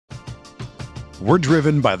We're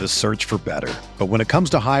driven by the search for better. But when it comes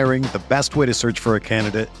to hiring, the best way to search for a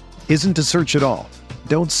candidate isn't to search at all.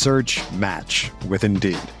 Don't search, match with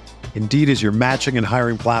Indeed. Indeed is your matching and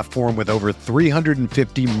hiring platform with over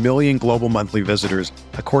 350 million global monthly visitors,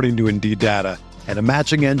 according to Indeed data, and a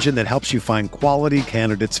matching engine that helps you find quality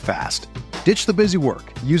candidates fast. Ditch the busy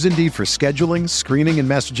work. Use Indeed for scheduling, screening, and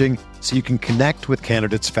messaging so you can connect with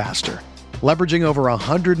candidates faster. Leveraging over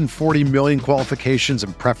 140 million qualifications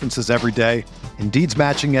and preferences every day, Indeed's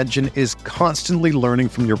matching engine is constantly learning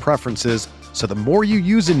from your preferences, so the more you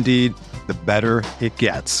use Indeed, the better it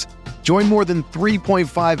gets. Join more than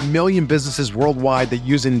 3.5 million businesses worldwide that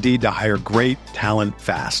use Indeed to hire great talent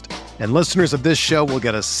fast. And listeners of this show will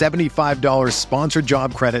get a $75 sponsored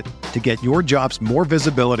job credit to get your jobs more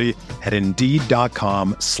visibility at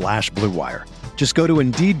Indeed.com/Blue Wire. Just go to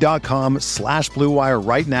Indeed.com/Blue Wire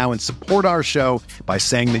right now and support our show by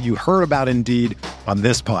saying that you heard about Indeed on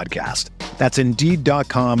this podcast. That's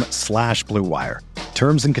Indeed.com/Blue Wire.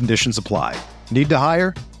 Terms and conditions apply. Need to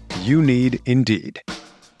hire? You need Indeed.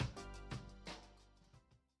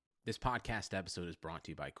 This podcast episode is brought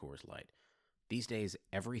to you by Coors Light. These days,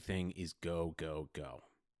 everything is go, go, go.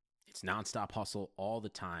 It's nonstop hustle all the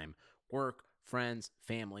time. Work, friends,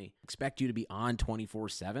 family, expect you to be on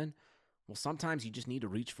 24/7. Well, sometimes you just need to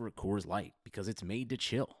reach for a Coors Light because it's made to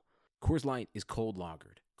chill. Coors Light is cold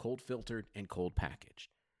lagered, cold filtered, and cold packaged.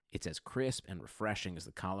 It's as crisp and refreshing as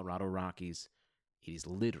the Colorado Rockies. It is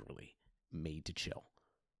literally made to chill.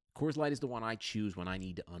 Coors Light is the one I choose when I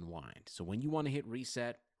need to unwind. So when you want to hit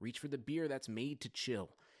reset, reach for the beer that's made to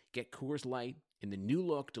chill. Get Coors Light in the new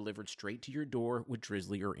look delivered straight to your door with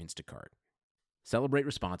Drizzly or Instacart. Celebrate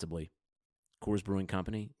responsibly. Coors Brewing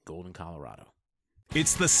Company, Golden, Colorado.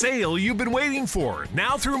 It's the sale you've been waiting for.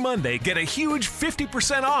 Now through Monday, get a huge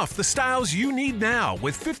 50% off the styles you need now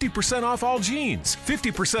with 50% off all jeans,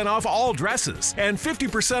 50% off all dresses, and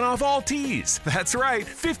 50% off all tees. That's right,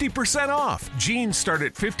 50% off. Jeans start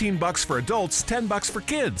at $15 for adults, $10 for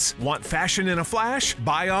kids. Want fashion in a flash?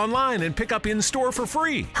 Buy online and pick up in-store for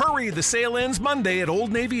free. Hurry, the sale ends Monday at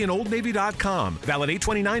Old Navy and OldNavy.com. Valid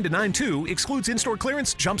 8/29 to 9/2, excludes in-store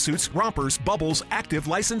clearance, jumpsuits, rompers, bubbles, active,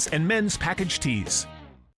 license, and men's package tees.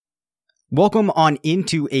 Welcome on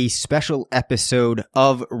into a special episode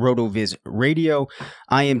of RotoViz Radio.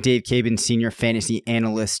 I am Dave Cabin, Senior Fantasy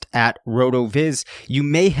Analyst at RotoViz. You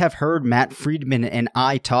may have heard Matt Friedman and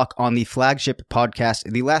I talk on the flagship podcast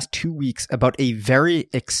the last 2 weeks about a very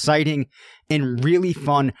exciting and really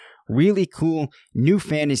fun, really cool new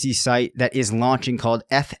fantasy site that is launching called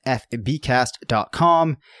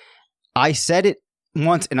ffbcast.com. I said it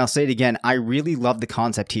once, and I'll say it again, I really love the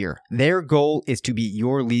concept here. Their goal is to be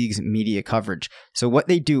your league's media coverage. So what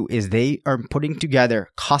they do is they are putting together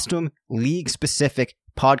custom league-specific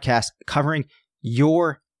podcasts covering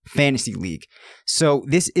your fantasy league. So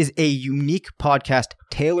this is a unique podcast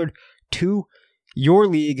tailored to your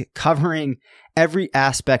league, covering every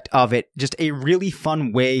aspect of it. Just a really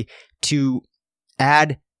fun way to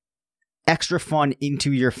add extra fun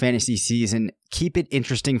into your fantasy season, keep it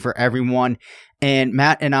interesting for everyone. And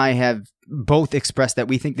Matt and I have both expressed that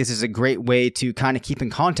we think this is a great way to kind of keep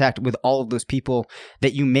in contact with all of those people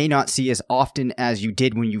that you may not see as often as you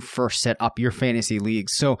did when you first set up your fantasy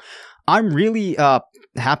leagues. So I'm really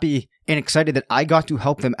happy and excited that I got to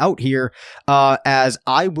help them out here, as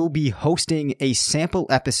I will be hosting a sample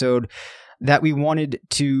episode that we wanted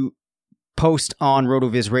to post on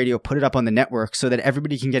RotoViz Radio, put it up on the network so that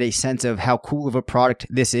everybody can get a sense of how cool of a product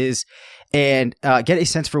this is and get a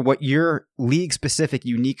sense for what your league-specific,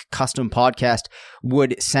 unique, custom podcast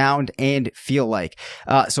would sound and feel like.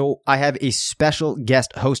 So I have a special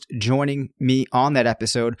guest host joining me on that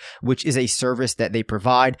episode, which is a service that they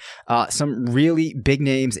provide. Some really big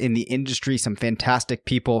names in the industry, some fantastic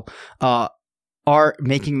people are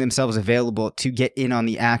making themselves available to get in on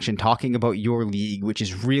the action, talking about your league, which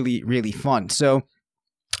is really, really fun. So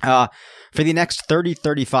for the next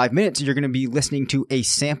 35 minutes, you're going to be listening to a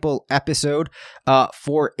sample episode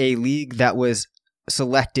for a league that was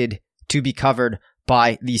selected to be covered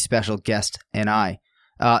by the special guest and I.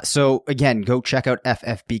 So again, go check out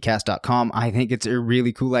ffbcast.com. I think it's a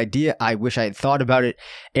really cool idea. I wish I had thought about it,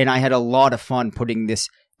 and I had a lot of fun putting this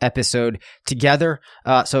episode together.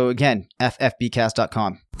 So again,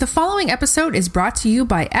 ffbcast.com. The following episode is brought to you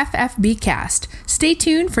by FFBcast. Stay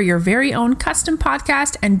tuned for your very own custom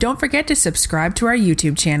podcast, and don't forget to subscribe to our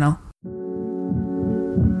YouTube channel.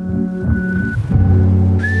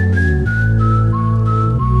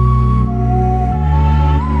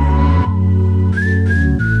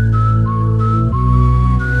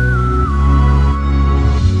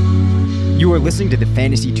 You are listening to the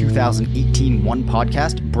Fantasy 2018 One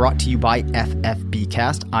podcast brought to you by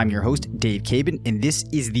FFBcast. I'm your host, Dave Cabin, and this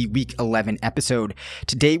is the Week 11 episode.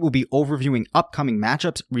 Today we'll be overviewing upcoming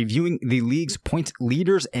matchups, reviewing the league's points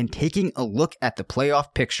leaders, and taking a look at the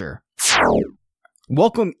playoff picture.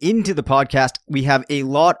 Welcome into the podcast. We have a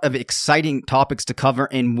lot of exciting topics to cover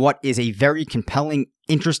in what is a very compelling,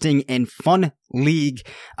 interesting, and fun league.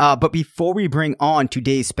 But before we bring on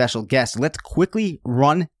today's special guest, let's quickly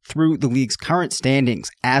run through the league's current standings.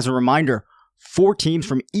 As a reminder, 4 teams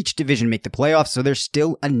from each division make the playoffs, so there's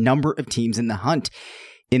still a number of teams in the hunt.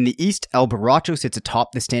 In the East, El Baracho sits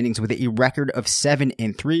atop the standings with a record of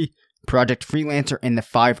 7-3. Project Freelancer and the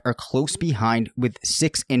 5 are close behind with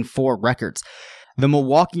 6-4 records. The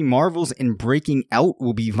Milwaukee Marvels in Breaking Out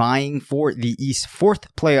will be vying for the East's 4th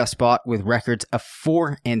playoff spot with records of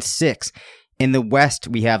 4-6. In the West,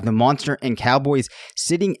 we have the Monster and Cowboys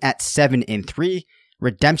sitting at 7-3,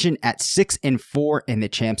 Redemption at 6-4, and the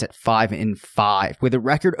Champs at 5-5. With a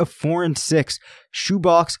record of 4-6,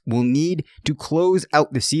 Shoebox will need to close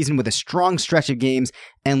out the season with a strong stretch of games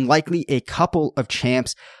and likely a couple of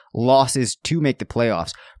Champs losses to make the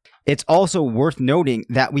playoffs. It's also worth noting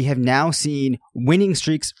that we have now seen winning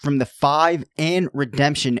streaks from the 5 and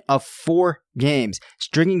Redemption of 4 games,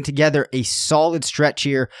 stringing together a solid stretch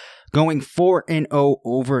here, going 4-0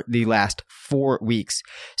 over the last 4 weeks.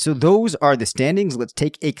 So those are the standings. Let's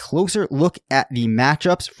take a closer look at the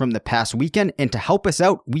matchups from the past weekend, and to help us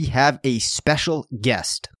out, we have a special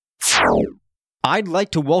guest. I'd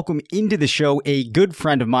like to welcome into the show a good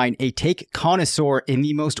friend of mine, a take connoisseur and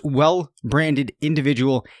the most well-branded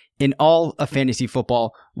individual in all of fantasy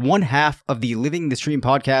football, one half of the Living the Stream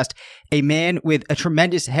podcast, a man with a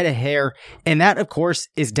tremendous head of hair, and that, of course,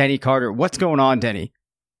 is Denny Carter. What's going on, Denny?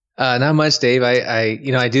 Not much, Dave.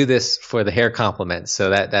 I do this for the hair compliment,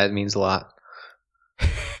 so that means a lot.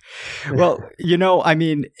 Well,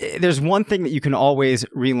 there's one thing that you can always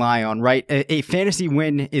rely on, right? A fantasy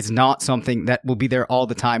win is not something that will be there all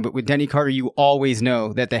the time, but with Denny Carter, you always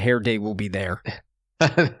know that the hair day will be there.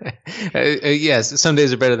 Yes, some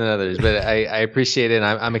days are better than others, but I appreciate it. And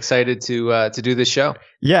I'm excited to do this show.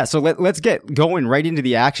 Yeah, so let's get going right into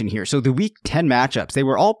the action here. So the Week 10 matchups, they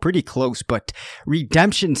were all pretty close, but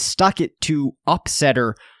Redemption stuck it to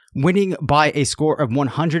Upsetter, winning by a score of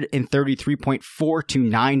 133.4 to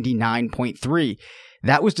 99.3.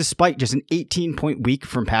 That was despite just an 18-point week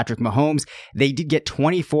from Patrick Mahomes. They did get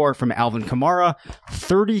 24 from Alvin Kamara,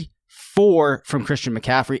 34 from Christian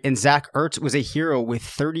McCaffrey, and Zach Ertz was a hero with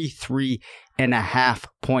 33.5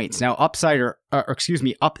 points. Now, Upsetter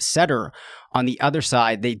on the other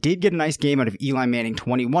side, they did get a nice game out of Eli Manning,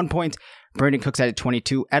 21 points. Brandon Cooks added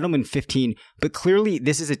 22, Edelman 15, but clearly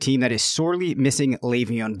this is a team that is sorely missing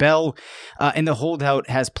Le'Veon Bell, and the holdout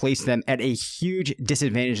has placed them at a huge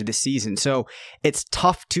disadvantage this season. So it's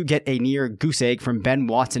tough to get a near goose egg from Ben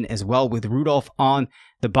Watson as well with Rudolph on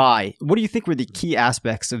the bye. What do you think were the key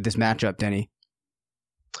aspects of this matchup, Denny?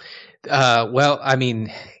 Well, I mean,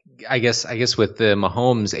 I guess with the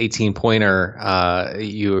Mahomes 18-pointer,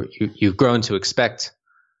 you've grown to expect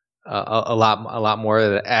a lot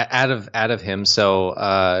more out of him.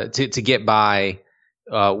 So to get by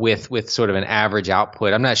with sort of an average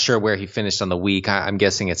output, I'm not sure where he finished on the week. I'm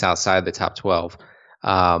guessing it's outside the top 12.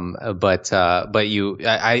 But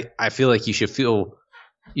I feel like you should feel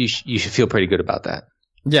pretty good about that.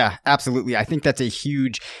 Yeah, absolutely. I think that's a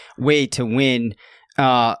huge way to win.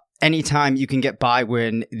 Anytime you can get by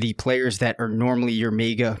when the players that are normally your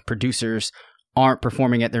mega producers aren't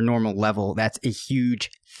performing at their normal level, that's a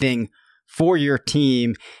huge thing for your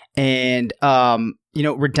team. And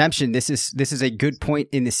Redemption, this is a good point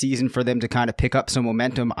in the season for them to kind of pick up some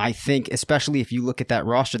momentum. I think, especially if you look at that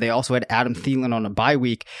roster, they also had Adam Thielen on a bye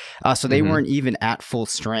week, so they weren't even at full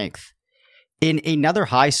strength. In another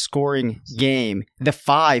high-scoring game, the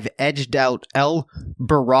 5 edged out El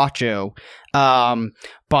Baracho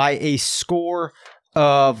by a score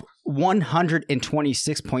of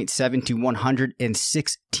 126.7 to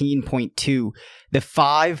 116.2. The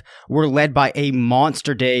 5 were led by a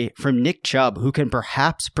monster day from Nick Chubb, who can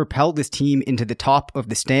perhaps propel this team into the top of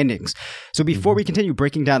the standings. So before we continue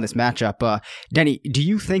breaking down this matchup, Denny, do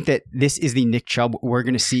you think that this is the Nick Chubb we're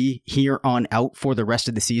going to see here on out for the rest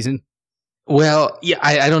of the season? Well, yeah,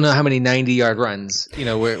 I don't know how many 90-yard runs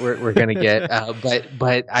we're going to get,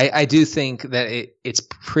 but I do think that it's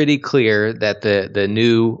pretty clear that the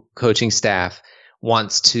new coaching staff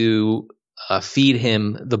wants to feed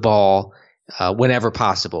him the ball whenever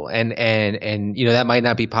possible, and that might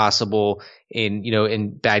not be possible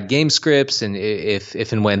in bad game scripts and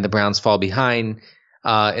if and when the Browns fall behind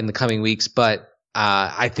in the coming weeks, but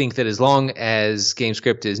I think that as long as game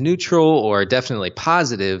script is neutral or definitely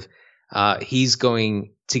positive, he's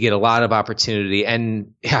going to get a lot of opportunity.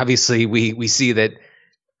 And obviously we see that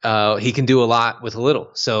he can do a lot with a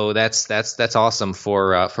little. So that's awesome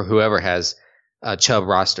for whoever has Chubb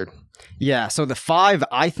rostered. Yeah, so the 5,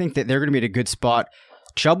 I think that they're going to be at a good spot.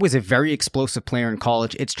 Chubb was a very explosive player in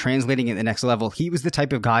college. It's translating at the next level. He was the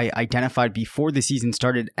type of guy identified before the season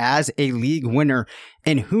started as a league winner.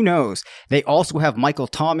 And who knows? They also have Michael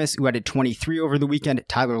Thomas, who added 23 over the weekend.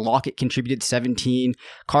 Tyler Lockett contributed 17.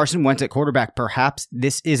 Carson Wentz at quarterback. Perhaps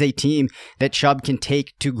this is a team that Chubb can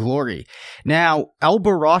take to glory. Now, El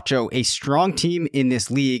Baracho, a strong team in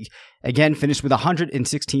this league, again, finished with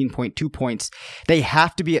 116.2 points. They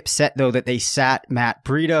have to be upset, though, that they sat Matt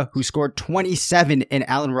Breida, who scored 27, and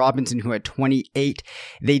Allen Robinson, who had 28.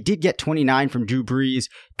 They did get 29 from Drew Brees,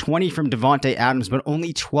 20 from Devontae Adams, but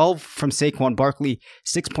only 12 from Saquon Barkley,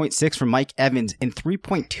 6.6 from Mike Evans, and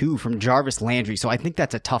 3.2 from Jarvis Landry. So I think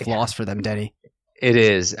that's a tough loss for them, Denny. It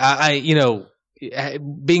is.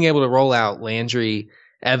 Being able to roll out Landry,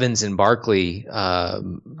 Evans, and Barkley,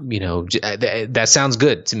 that sounds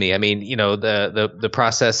good to me. I mean, the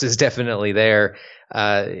process is definitely there.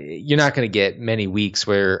 You're not going to get many weeks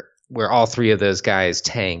where all three of those guys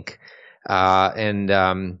tank, and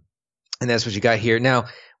that's what you got here. Now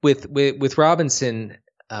with Robinson,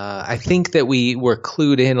 I think that we were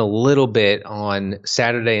clued in a little bit on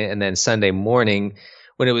Saturday and then Sunday morning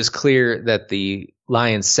when it was clear that the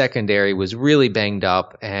Lions secondary was really banged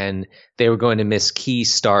up and they were going to miss key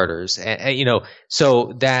starters. And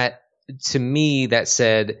so that, to me, that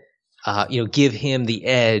said, give him the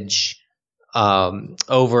edge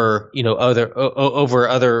over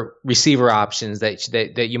other receiver options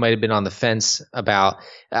that you might have been on the fence about.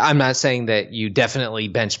 I'm not saying that you definitely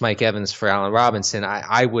bench Mike Evans for Allen Robinson.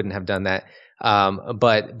 I wouldn't have done that.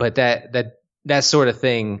 But that sort of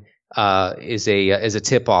thing is a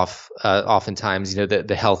tip off oftentimes,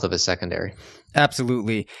 the health of a secondary.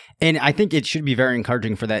 Absolutely. And I think it should be very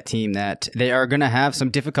encouraging for that team that they are going to have some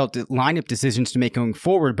difficult lineup decisions to make going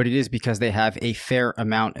forward, but it is because they have a fair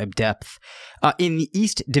amount of depth. In the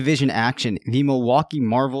East Division action, the Milwaukee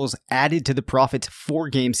Marvels added to the Profits'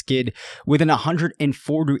 4-game skid with an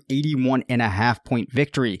 104-81.5 point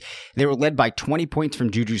victory. They were led by 20 points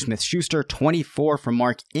from Juju Smith-Schuster, 24 from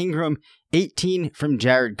Mark Ingram, 18 from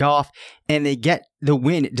Jared Goff, and they get the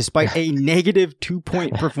win despite a negative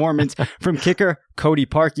 2-point performance from kicker Cody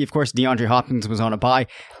Parkey. Of course, DeAndre Hopkins was on a bye.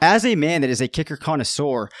 As a man that is a kicker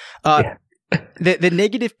connoisseur, the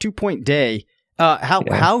negative 2-point day,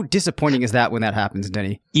 how disappointing is that when that happens,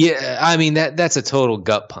 Denny? Yeah, I mean that's a total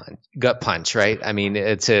gut punch, right? I mean,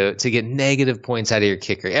 to get negative points out of your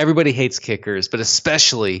kicker. Everybody hates kickers, but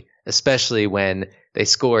especially when they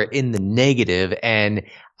score in the negative. And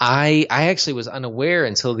I actually was unaware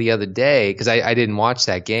until the other day because I didn't watch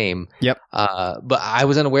that game. Yep. But I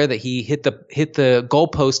was unaware that he hit the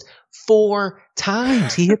goalpost 4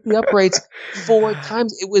 times. He hit the uprights 4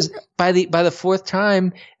 times. It was by the 4th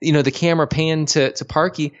time, the camera panned to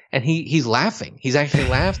Parkey, and he's laughing. He's actually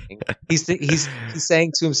laughing. He's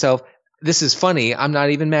saying to himself, "This is funny. I'm not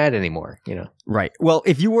even mad anymore." Right. Well,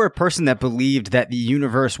 if you were a person that believed that the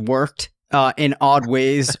universe worked in odd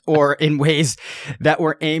ways or in ways that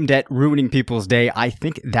were aimed at ruining people's day, I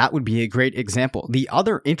think that would be a great example. The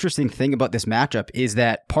other interesting thing about this matchup is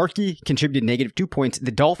that Parkey contributed negative 2 points.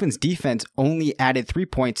 The Dolphins defense only added 3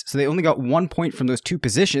 points, so they only got 1 point from those two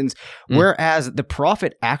positions, whereas the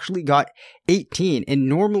Profit actually got 18. And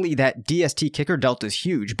normally that DST kicker delta is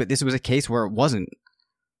huge, but this was a case where it wasn't.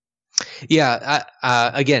 Yeah.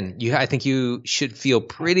 Again, I think you should feel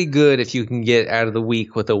pretty good if you can get out of the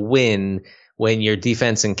week with a win when your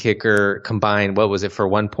defense and kicker combined. What was it for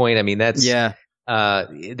 1 point? I mean, that's that.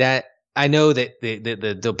 I know that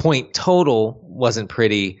the point total wasn't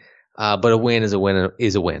pretty, but a win is a win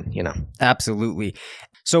is a win. Absolutely.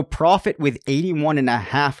 So Profit with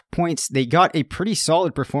 81.5 points. They got a pretty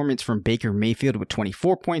solid performance from Baker Mayfield with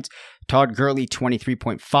 24 points. Todd Gurley,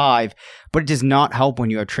 23.5, but it does not help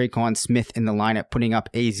when you have Tre'Quan Smith in the lineup putting up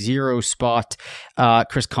a 0 spot.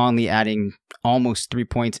 Chris Conley adding almost 3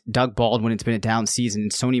 points. Doug Baldwin, it's been a down season.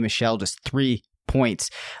 Sony Michel, just 3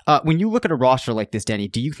 points. When you look at a roster like this, Denny,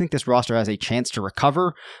 do you think this roster has a chance to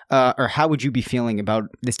recover? Or how would you be feeling about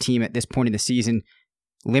this team at this point in the season?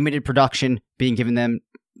 Limited production being given them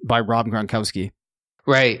by Rob Gronkowski.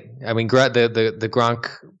 Right. I mean, the Gronk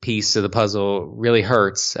piece of the puzzle really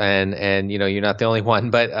hurts, and you're not the only one.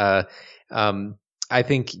 But I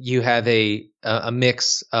think you have a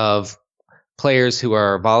mix of players who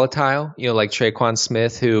are volatile, like Tre'Quan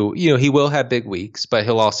Smith, who he will have big weeks, but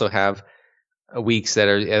he'll also have weeks that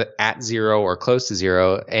are at 0 or close to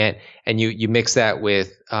 0, and you mix that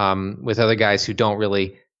with other guys who don't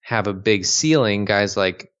really have a big ceiling, guys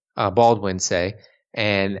like Baldwin, say,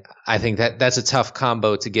 and I think that's a tough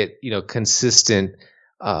combo to get consistent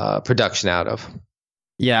production out of.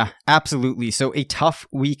 Yeah, absolutely. So a tough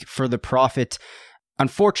week for the Prophet,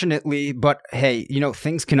 unfortunately, but hey,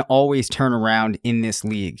 things can always turn around in this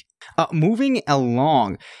league. Moving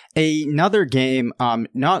along, another game,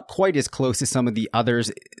 not quite as close as some of the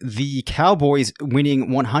others. The Cowboys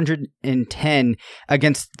winning 110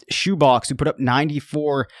 against Shoebox, who put up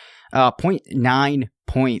 94.9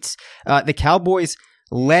 points. The Cowboys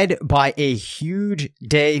led by a huge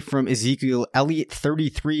day from Ezekiel Elliott,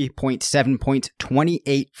 33.7 points,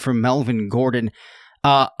 28 from Melvin Gordon.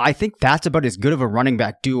 I think that's about as good of a running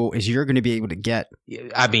back duo as you're going to be able to get.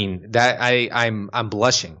 I mean, that I'm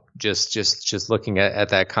blushing just looking at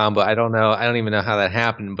that combo. I don't even know how that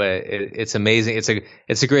happened, but it's amazing. It's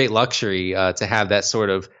a great luxury to have that sort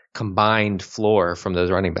of combined floor from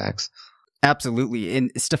those running backs. Absolutely.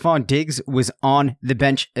 And Stephon Diggs was on the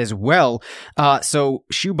bench as well. So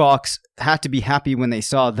Shoebox had to be happy when they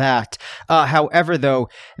saw that. However, though,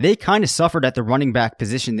 they kind of suffered at the running back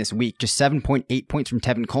position this week. Just 7.8 points from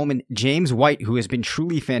Tevin Coleman. James White, who has been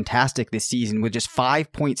truly fantastic this season with just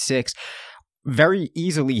 5.6, very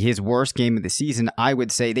easily his worst game of the season, I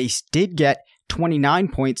would say. They did get 29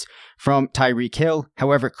 points from Tyreek Hill.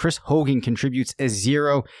 However, Chris Hogan contributes a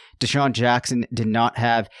 0. Deshaun Jackson did not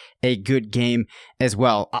have a good game as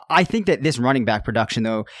well. I think that this running back production,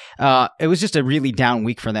 though, it was just a really down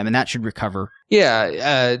week for them, and that should recover.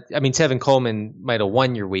 Yeah, I mean, Tevin Coleman might have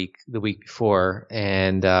won your week the week before,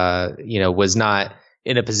 and was not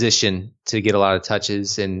in a position to get a lot of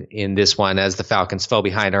touches in this one as the Falcons fell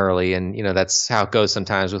behind early, and that's how it goes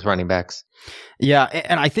sometimes with running backs. Yeah,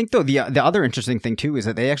 and I think, though, the other interesting thing, too, is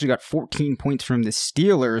that they actually got 14 points from the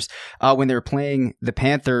Steelers when they were playing the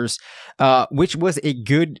Panthers, which was a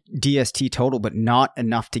good DST total, but not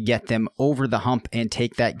enough to get them over the hump and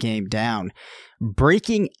take that game down.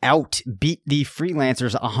 Breaking Out beat the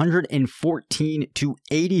Freelancers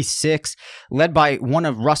 114-86, led by one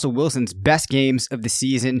of Russell Wilson's best games of the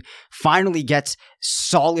season. Finally gets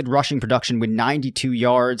solid rushing production with 92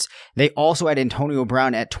 yards. They also had Antonio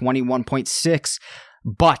Brown at 21.6,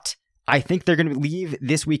 but I think they're going to leave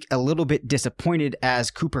this week a little bit disappointed as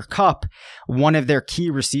Cooper Kupp, one of their key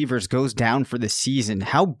receivers, goes down for the season.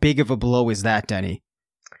 How big of a blow is that, Denny?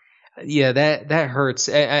 Yeah, that hurts.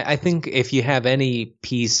 I think if you have any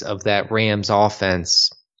piece of that Rams offense,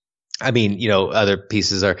 I mean, other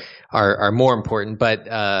pieces are more important, but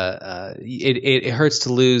it hurts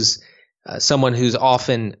to lose someone who's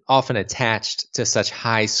often attached to such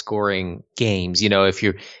high scoring games. If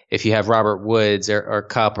you have Robert Woods or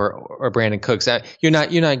Kupp or Brandon Cooks, you're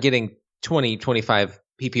not getting 20, 25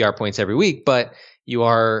 PPR points every week, but you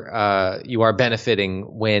are benefiting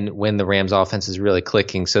when the Rams offense is really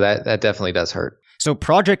clicking. So that definitely does hurt. So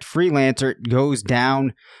Project Freelancer goes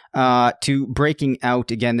down to Breaking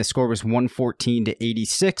Out. Again, the score was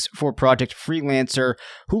 114-86 for Project Freelancer.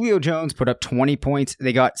 Julio Jones put up 20 points.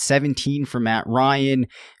 They got 17 from Matt Ryan.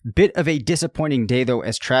 Bit of a disappointing day, though,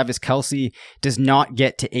 as Travis Kelce does not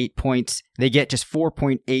get to 8 points. They get just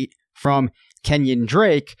 4.8 from Kenyon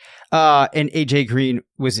Drake, and AJ Green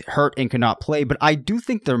was hurt and could not play, but I do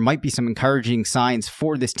think there might be some encouraging signs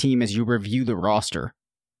for this team as you review the roster.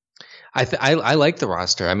 I like the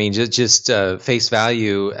roster. I mean, just face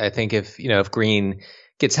value. I think if Green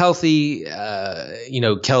gets healthy,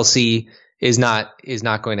 Kelce is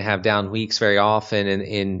not going to have down weeks very often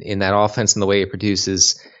in that offense and the way it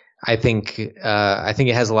produces. I think it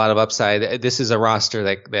has a lot of upside. This is a roster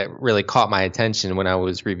that really caught my attention when I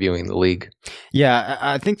was reviewing the league. Yeah,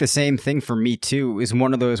 I think the same thing for me too is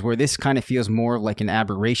one of those where this kind of feels more like an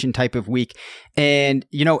aberration type of week. And,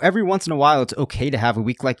 every once in a while, it's okay to have a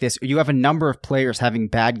week like this. You have a number of players having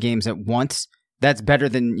bad games at once. That's better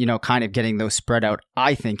than, kind of getting those spread out,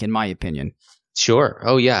 I think, in my opinion. Sure.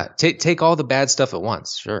 Oh, yeah. Take all the bad stuff at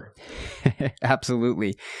once. Sure.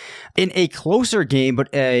 Absolutely. In a closer game, but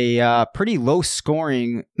a pretty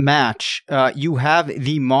low-scoring match, you have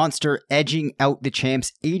the Monster edging out the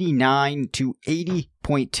champs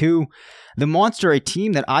 89-80.2. The Monster, a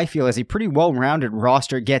team that I feel has a pretty well-rounded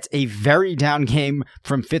roster, gets a very down game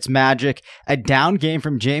from Fitzmagic, a down game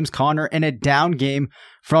from James Conner, and a down game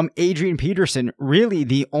from Adrian Peterson. Really,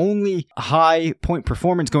 the only high point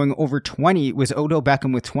performance going over 20 was Odell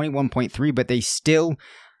Beckham with 21.3, but they still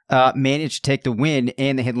managed to take the win,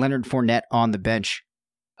 and they had Leonard Fournette on the bench.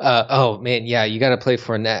 Oh man, yeah, you got to play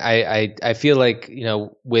Fournette. I feel like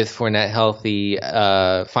with Fournette healthy,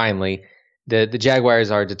 finally the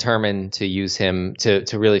Jaguars are determined to use him to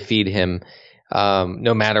really feed him,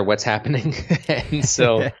 no matter what's happening. And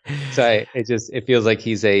so it feels like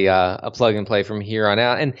he's a plug and play from here on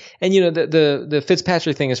out. And the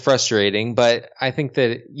Fitzpatrick thing is frustrating, but I think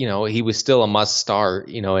that he was still a must start.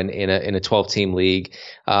 In a 12-team league,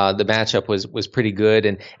 the matchup was pretty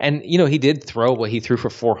good, and he did throw what he threw for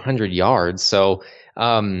 400 yards. So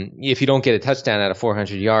if you don't get a touchdown out of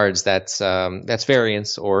 400 yards, that's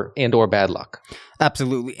variance or bad luck.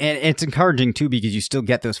 Absolutely. And it's encouraging too, because you still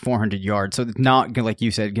get those 400 yards. So it's not, like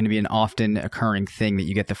you said, going to be an often occurring thing that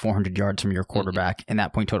you get the 400 yards from your quarterback in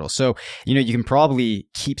that point total. So, you can probably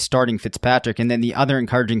keep starting Fitzpatrick. And then the other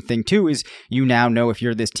encouraging thing too is you now know, if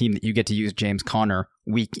you're this team, that you get to use James Conner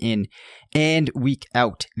week in and week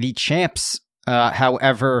out. The champs,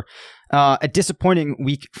 however, a disappointing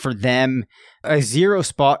week for them. A 0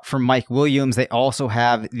 spot for Mike Williams. They also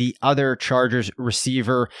have the other Chargers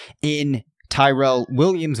receiver in Tyrell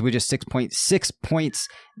Williams with just 6.6 points.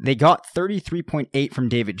 They got 33.8 from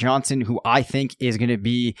David Johnson, who I think is going to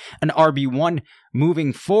be an RB1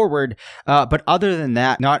 moving forward. But other than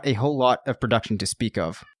that, not a whole lot of production to speak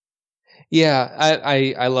of. Yeah,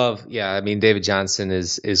 I love. Yeah, I mean, David Johnson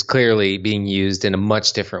is clearly being used in a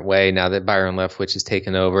much different way now that Byron Leftwich has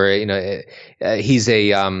taken over. He's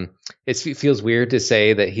a. It feels weird to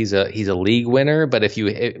say that he's a league winner, but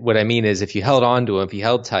what I mean is, if you held on to him, if you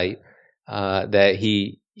held tight, that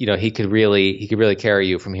he could really carry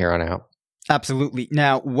you from here on out. Absolutely.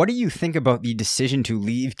 Now, what do you think about the decision to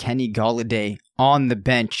leave Kenny Golladay on the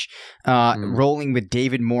bench, rolling with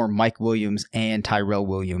David Moore, Mike Williams, and Tyrell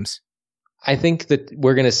Williams? I think that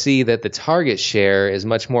we're going to see that the target share is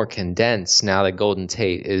much more condensed now that Golden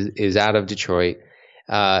Tate is out of Detroit,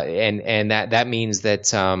 and that means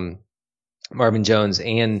that Marvin Jones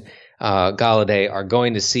and Golladay are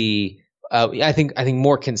going to see. I think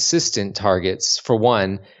more consistent targets for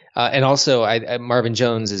one, and also Marvin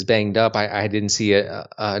Jones is banged up. I didn't see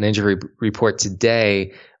an injury report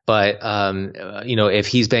today, but if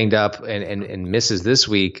he's banged up and misses this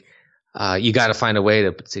week, you got to find a way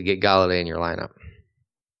to get Golladay in your lineup.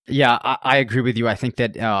 Yeah, I agree with you. I think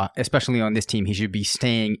that, especially on this team, he should be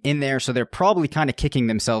staying in there. So they're probably kind of kicking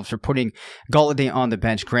themselves for putting Golladay on the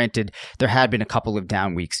bench. Granted, there had been a couple of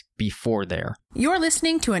down weeks before there. You're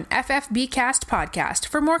listening to an FFB Cast podcast.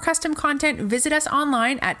 For more custom content, visit us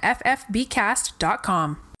online at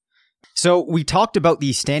ffbcast.com. So we talked about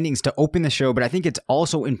these standings to open the show, but I think it's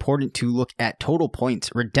also important to look at total points.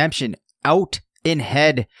 Redemption out in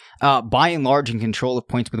head, by and large in control of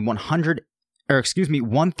points with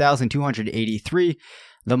 1,283.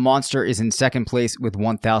 The Monster is in second place with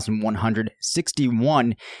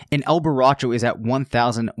 1,161, and El Borracho is at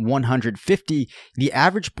 1,150. The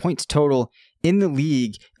average points total in the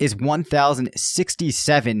league is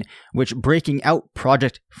 1,067, which, breaking out,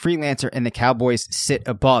 Project Freelancer and the Cowboys sit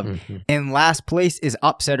above. Mm-hmm. And last place is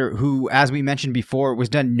Upsetter, who, as we mentioned before, was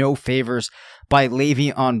done no favors by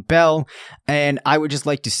Le'Veon Bell. And I would just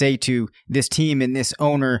like to say to this team and this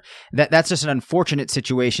owner that that's just an unfortunate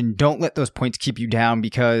situation. Don't let those points keep you down,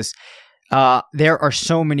 because there are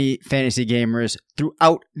so many fantasy gamers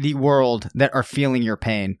throughout the world that are feeling your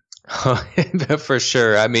pain. For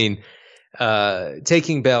sure. I mean,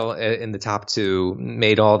 taking Bell in the top two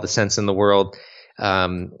made all the sense in the world.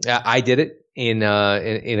 I did it in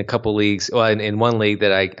a couple leagues. Well, in one league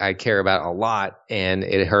that I care about a lot, and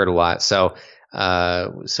it hurt a lot. So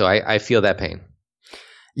I feel that pain.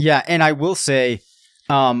 Yeah, and I will say,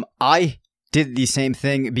 I did the same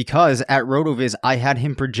thing, because at RotoViz, I had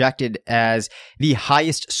him projected as the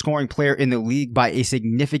highest scoring player in the league by a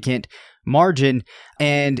significant margin.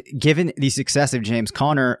 And given the success of James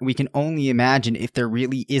Conner, we can only imagine, if there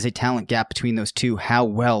really is a talent gap between those two, how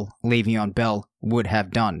well Le'Veon Bell would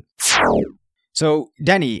have done. So,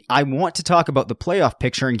 Denny, I want to talk about the playoff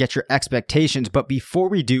picture and get your expectations, but before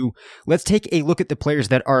we do, let's take a look at the players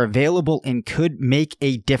that are available and could make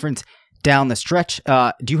a difference down the stretch.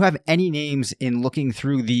 Do you have any names in looking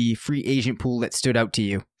through the free agent pool that stood out to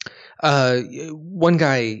you? One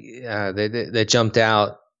guy that jumped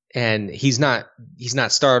out, and he's not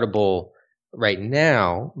startable right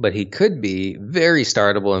now, but he could be very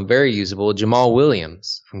startable and very usable. Jamal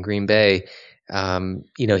Williams from Green Bay.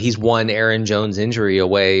 He's one Aaron Jones injury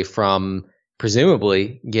away from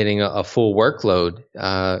presumably getting a full workload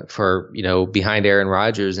for behind Aaron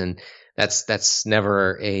Rodgers, and that's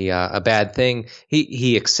never a bad thing.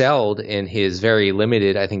 He excelled in his very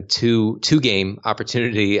limited, I think, two game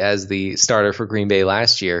opportunity as the starter for Green Bay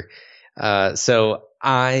last year. So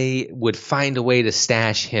I would find a way to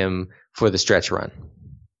stash him for the stretch run.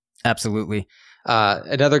 Absolutely.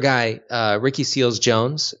 Another guy, Ricky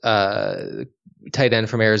Seals-Jones, tight end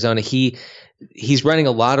from Arizona. He's running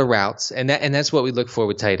a lot of routes, and that's what we look for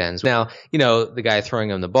with tight ends. Now, the guy throwing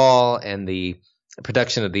him the ball and the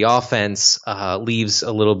production of the offense leaves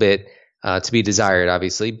a little bit to be desired,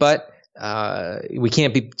 obviously, but we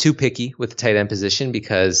can't be too picky with the tight end position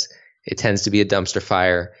because it tends to be a dumpster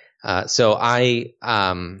fire. So I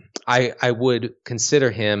would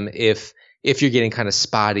consider him if you're getting kind of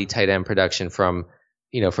spotty tight end production from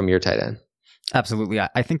your tight end. Absolutely.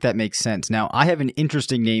 I think that makes sense. Now, I have an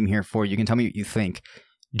interesting name here for you. You can tell me what you think.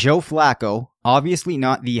 Joe Flacco, obviously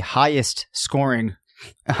not the highest scoring,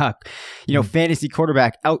 fantasy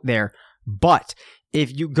quarterback out there, but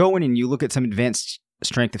if you go in and you look at some advanced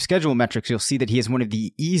strength of schedule metrics, you'll see that he has one of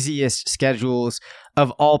the easiest schedules of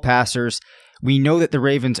all passers. We know that the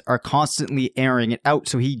Ravens are constantly airing it out,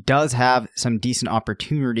 so he does have some decent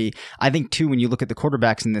opportunity. I think, too, when you look at the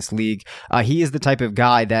quarterbacks in this league, he is the type of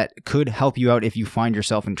guy that could help you out if you find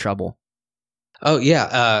yourself in trouble. Oh,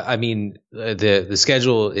 yeah. The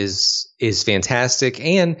schedule is fantastic.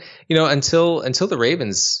 And, until the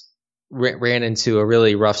Ravens ran into a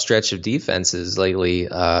really rough stretch of defenses lately,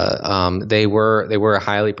 they were a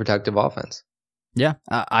highly productive offense. Yeah,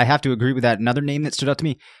 I have to agree with that. Another name that stood out to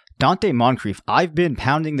me, Donte Moncrief. I've been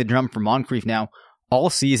pounding the drum for Moncrief now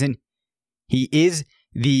all season. He is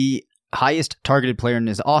the highest targeted player in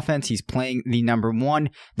his offense. He's playing the number one.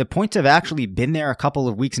 The points have actually been there a couple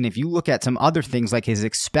of weeks. And if you look at some other things like his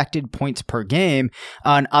expected points per game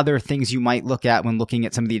and other things you might look at when looking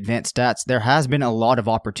at some of the advanced stats, there has been a lot of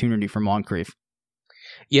opportunity for Moncrief.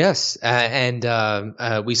 Yes.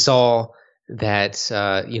 We saw that,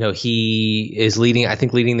 he is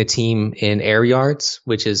leading the team in air yards,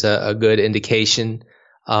 which is a good indication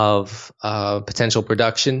of potential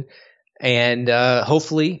production. And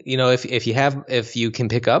hopefully, if you can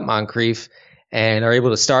pick up Moncrief and are able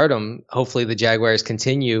to start him, hopefully the Jaguars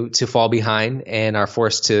continue to fall behind and are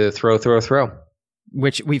forced to throw.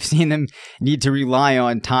 Which we've seen them need to rely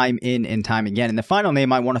on time in and time again. And the final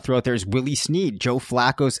name I want to throw out there is Willie Snead, Joe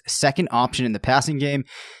Flacco's second option in the passing game.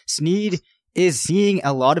 Snead is seeing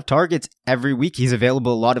a lot of targets every week. He's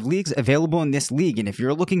available in a lot of leagues, available in this league. And if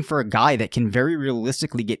you're looking for a guy that can very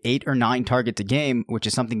realistically get 8 or 9 targets a game, which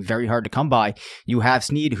is something very hard to come by, you have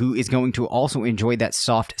Snead, who is going to also enjoy that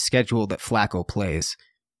soft schedule that Flacco plays.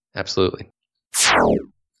 Absolutely.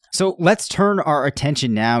 So let's turn our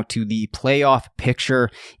attention now to the playoff picture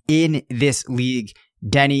in this league.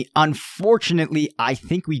 Denny, unfortunately, I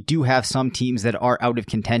think we do have some teams that are out of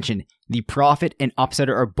contention. The Prophet and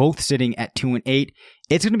Upsetter are both sitting at 2-8.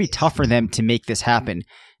 It's going to be tough for them to make this happen.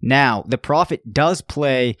 Now, the Prophet does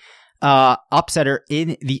play Upsetter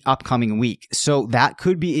in the upcoming week, so that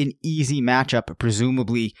could be an easy matchup,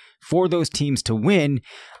 presumably, for those teams to win.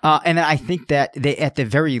 And then I think that they, at the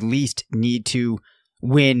very least, need to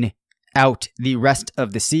win out the rest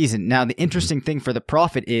of the season. Now, the interesting thing for the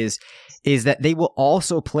Prophet is that they will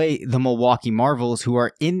also play the Milwaukee Marvels, who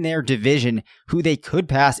are in their division, who they could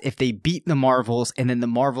pass if they beat the Marvels, and then the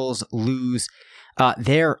Marvels lose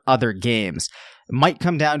their other games. It might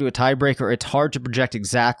come down to a tiebreaker. It's hard to project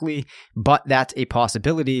exactly, but that's a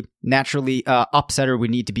possibility. Naturally, Upsetter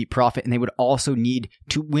would need to beat Prophet, and they would also need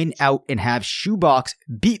to win out and have Shoebox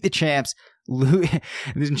beat the champs.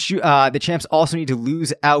 The champs also need to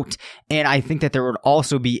lose out, and I think that there would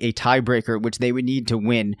also be a tiebreaker, which they would need to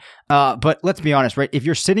win. But let's be honest, right? If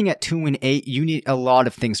you're sitting at 2-8, you need a lot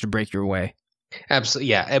of things to break your way. Absolutely,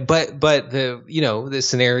 yeah. But the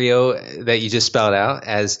scenario that you just spelled out,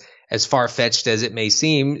 as far-fetched as it may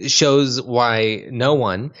seem, shows why no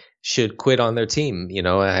one should quit on their team.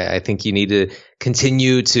 I think you need to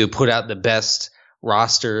continue to put out the best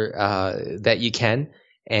roster that you can.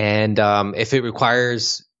 And if it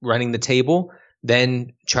requires running the table,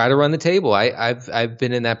 then try to run the table. I've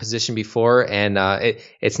been in that position before, and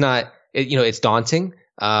it's daunting,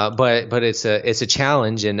 but it's a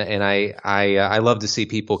challenge, and I love to see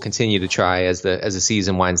people continue to try as the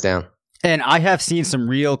season winds down. And I have seen some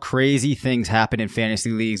real crazy things happen in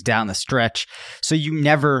fantasy leagues down the stretch, so you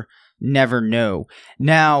never know.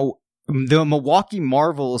 Now, the Milwaukee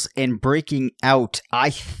Marvels and breaking out,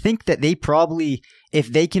 I think that they probably,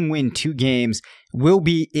 if they can win 2 games, will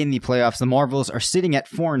be in the playoffs. The Marvels are sitting at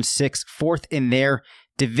 4-6, fourth in their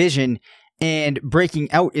division, and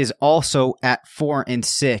breaking out is also at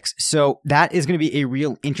 4-6. So that is going to be a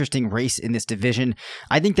real interesting race in this division.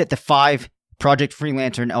 I think that the 5, Project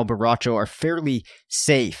Freelancer and El Baracho, are fairly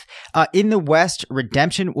safe. In the West,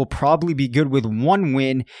 Redemption will probably be good with 1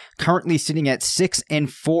 win, currently sitting at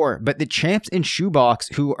 6-4. But the champs in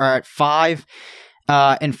Shoebox, who are at 5,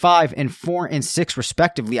 and 5 and 4 and 6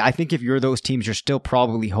 respectively. I think if you're those teams, you're still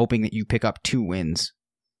probably hoping that you pick up 2 wins.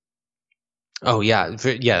 Oh, yeah.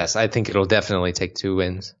 Yes, I think it'll definitely take 2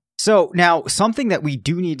 wins. So now something that we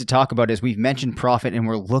do need to talk about is we've mentioned Profit and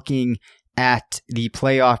we're looking at the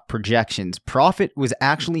playoff projections. Profit was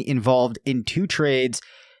actually involved in 2 trades.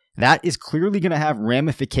 That is clearly going to have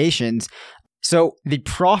ramifications. So the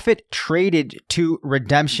Profit traded to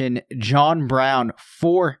redemption John Brown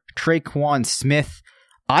for Traquan Smith.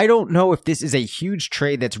 I don't know if this is a huge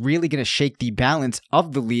trade that's really going to shake the balance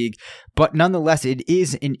of the league, but nonetheless, it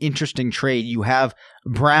is an interesting trade. You have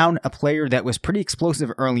Brown, a player that was pretty explosive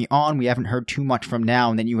early on. We haven't heard too much from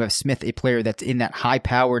now. And then you have Smith, a player that's in that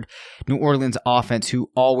high-powered New Orleans offense who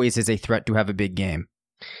always is a threat to have a big game.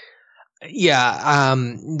 Yeah,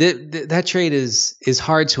 that trade is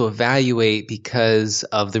hard to evaluate because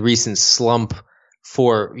of the recent slump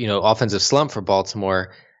offensive slump for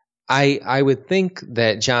Baltimore. I would think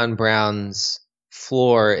that John Brown's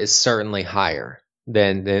floor is certainly higher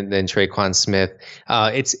than Traquan Smith.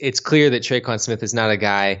 It's clear that Traquan Smith is not a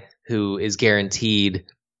guy who is guaranteed,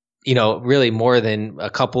 really more than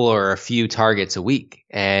a couple or a few targets a week,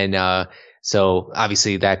 and so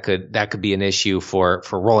obviously that could be an issue for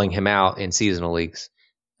rolling him out in seasonal leagues.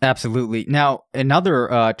 Absolutely. Now,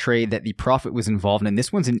 another trade that the Profit was involved in,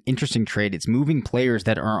 this one's an interesting trade. It's moving players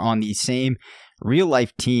that are on the same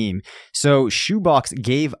real-life team. So Shoebox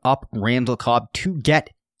gave up Randall Cobb to get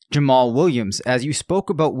Jamal Williams. As you spoke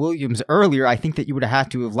about Williams earlier, I think that you would have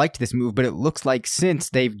had to have liked this move, but it looks like since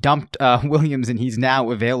they've dumped Williams and he's now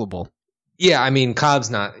available. Yeah, I mean, Cobb's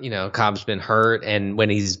been hurt, and when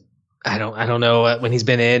he's I don't know when he's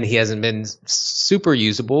been in, he hasn't been super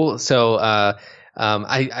usable. So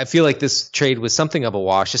I feel like this trade was something of a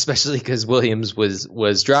wash, especially because Williams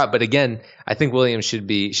was dropped. But again, I think Williams should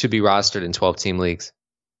be rostered in 12-team leagues.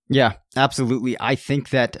 Yeah, absolutely. I think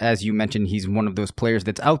that, as you mentioned, he's one of those players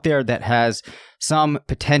that's out there that has some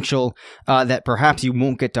potential that perhaps you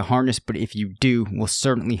won't get to harness, but if you do, will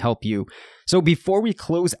certainly help you. So before we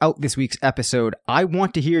close out this week's episode, I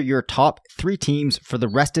want to hear your top 3 teams for the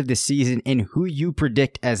rest of the season and who you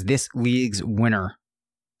predict as this league's winner.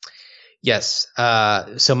 Yes.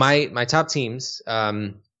 So my top teams,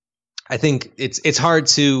 I think it's hard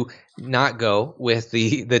to not go with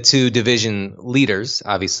the 2 division leaders,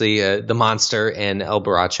 obviously, the Monster and El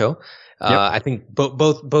Baracho. Yep. I think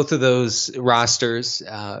both of those rosters,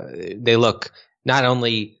 they look not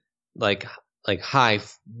only like high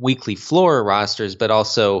weekly floor rosters, but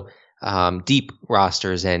also deep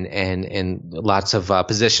rosters and lots of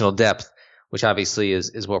positional depth, which obviously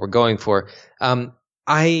is what we're going for.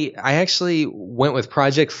 I actually went with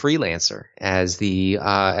Project Freelancer as the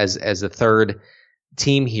third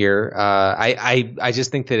team here. I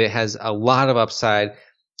just think that it has a lot of upside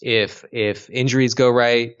if injuries go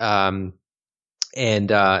right, and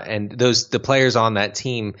the players on that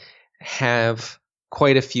team have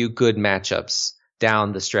quite a few good matchups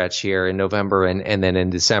down the stretch here in November and then in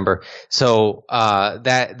December. So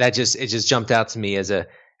that just jumped out to me as a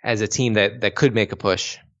team that could make a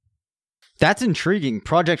push. That's intriguing.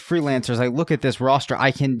 Project Freelancer, as I look at this roster, I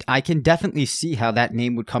can definitely see how that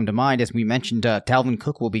name would come to mind. As we mentioned, Dalvin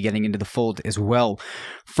Cook will be getting into the fold as well.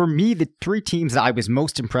 For me, the 3 teams that I was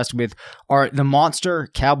most impressed with are the Monster,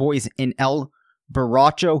 Cowboys, and El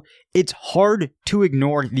Baracho. It's hard to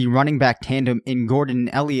ignore the running back tandem in Gordon and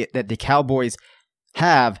Elliott that the Cowboys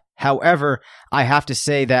have. However, I have to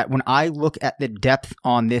say that when I look at the depth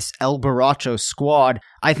on this El Baracho squad,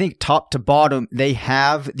 I think top to bottom, they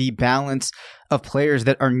have the balance of players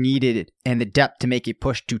that are needed and the depth to make a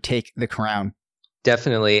push to take the crown.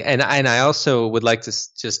 Definitely. And I also would like to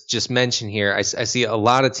just mention here, I see a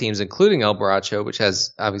lot of teams, including El Baracho, which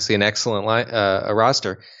has obviously an excellent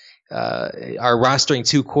roster, are rostering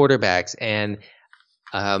 2 quarterbacks. And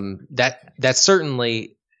that's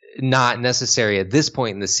certainly not necessary at this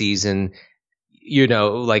point in the season.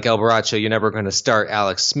 Like El Baracho, you're never going to start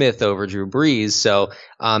Alex Smith over Drew Brees. So,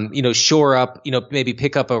 shore up, maybe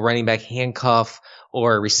pick up a running back handcuff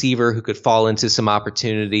or a receiver who could fall into some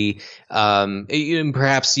opportunity. And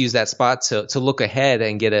perhaps use that spot to look ahead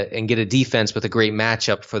and get a defense with a great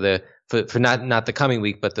matchup for not the coming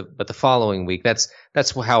week, but the following week. That's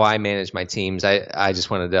how I manage my teams. I just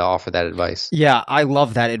wanted to offer that advice. Yeah, I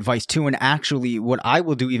love that advice too. And actually, what I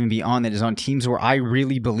will do even beyond that is on teams where I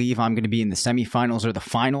really believe I'm going to be in the semifinals or the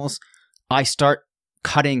finals, I start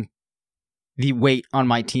cutting the weight on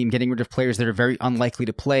my team, getting rid of players that are very unlikely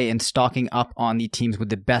to play and stocking up on the teams with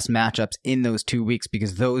the best matchups in those 2 weeks,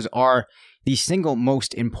 because those are the single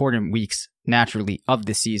most important weeks, naturally, of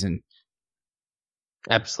the season.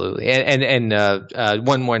 Absolutely. And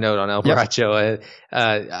one more note on El Borracho.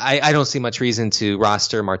 I don't see much reason to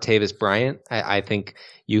roster Martavis Bryant. I think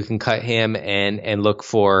you can cut him and look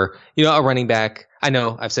for, a running back. I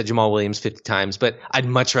know I've said Jamal Williams 50 times, but I'd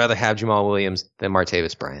much rather have Jamal Williams than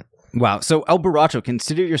Martavis Bryant. Wow. So El Borracho,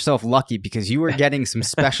 consider yourself lucky because you are getting some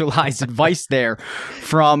specialized advice there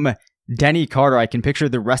from Denny Carter. I can picture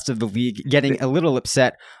the rest of the league getting a little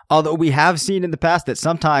upset, although we have seen in the past that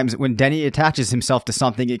sometimes when Denny attaches himself to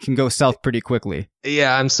something, it can go south pretty quickly.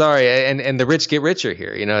 Yeah, I'm sorry. And the rich get richer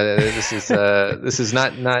here. This is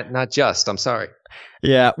not just. I'm sorry.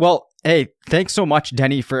 Yeah. Well, hey, thanks so much,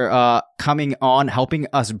 Denny, for coming on, helping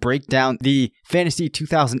us break down the Fantasy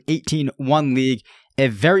 2018 One League. A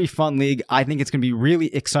very fun league. I think it's going to be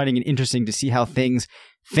really exciting and interesting to see how things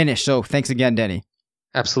finish. So thanks again, Denny.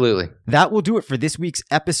 Absolutely. That will do it for this week's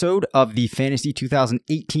episode of the Fantasy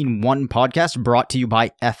 2018 One podcast, brought to you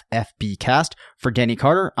by FFBcast. For Denny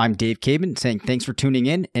Carter, I'm Dave Caban, saying thanks for tuning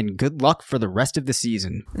in and good luck for the rest of the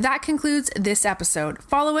season. That concludes this episode.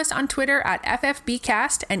 Follow us on Twitter at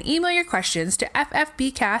FFBcast and email your questions to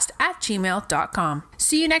ffbcast@gmail.com.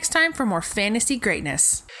 See you next time for more fantasy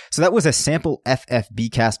greatness. So that was a sample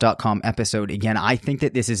ffbcast.com episode. Again, I think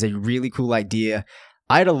that this is a really cool idea.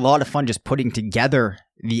 I had a lot of fun just putting together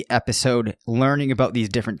the episode, learning about these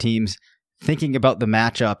different teams, thinking about the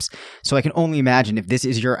matchups. So I can only imagine if this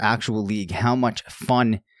is your actual league, how much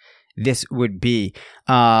fun this would be.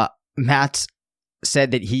 Matt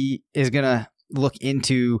said that he is going to look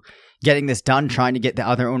into getting this done, trying to get the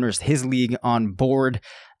other owners, his league, on board.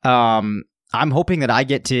 I'm hoping that I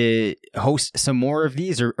get to host some more of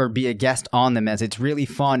these or be a guest on them, as it's really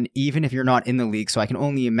fun, even if you're not in the league. So I can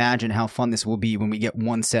only imagine how fun this will be when we get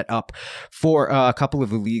one set up for a couple of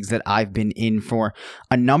the leagues that I've been in for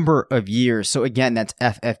a number of years. So again, that's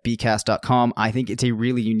ffbcast.com. I think it's a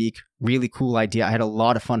really unique, really cool idea. I had a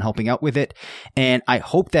lot of fun helping out with it, and I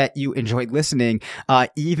hope that you enjoyed listening,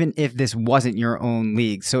 even if this wasn't your own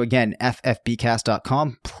league. So again,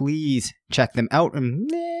 ffbcast.com. Please check them out,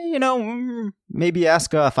 and maybe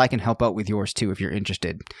ask if I can help out with yours too if you're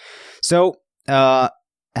interested. So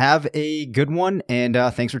have a good one, and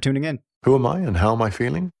thanks for tuning in. Who am I and how am I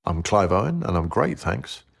feeling? I'm Clive Owen, and I'm great,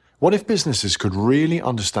 thanks. What if businesses could really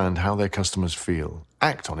understand how their customers feel,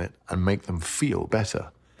 act on it, and make them feel better?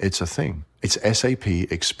 It's a thing. It's SAP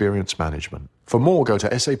Experience Management. For more, go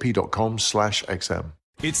to sap.com/XM.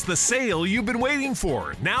 It's the sale you've been waiting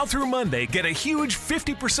for. Now through Monday, get a huge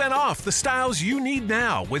 50% off the styles you need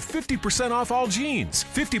now with 50% off all jeans,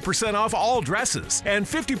 50% off all dresses, and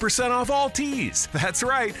 50% off all tees. That's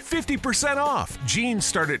right, 50% off. Jeans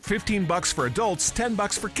start at $15 for adults,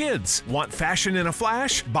 $10 for kids. Want fashion in a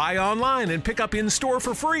flash? Buy online and pick up in-store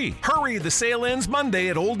for free. Hurry, the sale ends Monday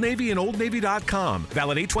at Old Navy and OldNavy.com.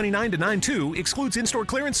 Valid 8/29 to 9/2, excludes in-store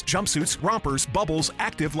clearance, jumpsuits, rompers, bubbles,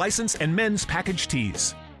 active, license, and men's package tees.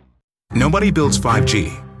 Nobody builds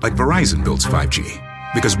 5G like Verizon builds 5G,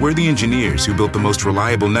 because we're the engineers who built the most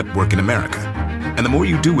reliable network in America. And the more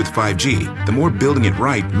you do with 5G, the more building it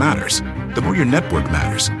right matters. The more your network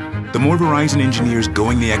matters. The more Verizon engineers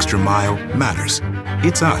going the extra mile matters.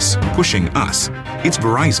 It's us pushing us. It's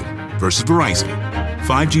Verizon versus Verizon.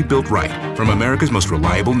 5G built right from America's most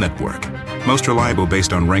reliable network. Most reliable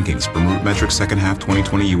based on rankings from RootMetrics second half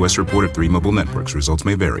 2020 U.S. report of 3 mobile networks. Results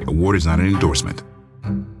may vary. Award is not an endorsement.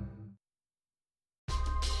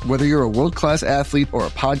 Whether you're a world-class athlete or a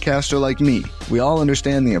podcaster like me, we all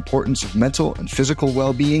understand the importance of mental and physical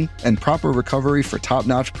well-being and proper recovery for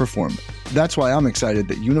top-notch performance. That's why I'm excited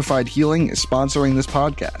that Unified Healing is sponsoring this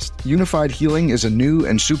podcast. Unified Healing is a new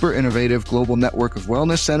and super innovative global network of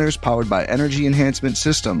wellness centers powered by Energy Enhancement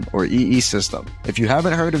System, or EE System. If you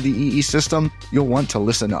haven't heard of the EE System, you'll want to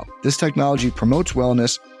listen up. This technology promotes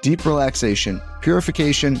wellness, deep relaxation,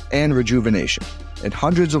 purification, and rejuvenation. At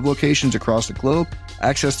hundreds of locations across the globe,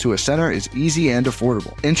 access to a center is easy and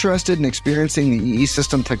affordable. Interested in experiencing the EE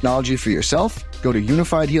System technology for yourself? Go to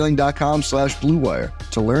unifiedhealing.com/bluewire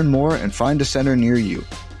to learn more and find a center near you.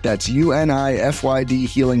 That's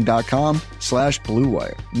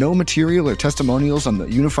unifydhealing.com/bluewire. No material or testimonials on the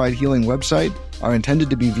Unified Healing website are intended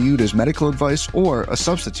to be viewed as medical advice or a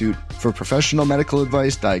substitute for professional medical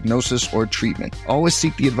advice, diagnosis, or treatment. Always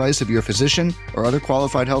seek the advice of your physician or other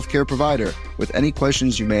qualified healthcare provider with any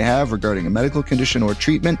questions you may have regarding a medical condition or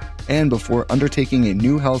treatment, and before undertaking a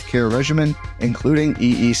new healthcare regimen, including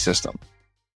EE System.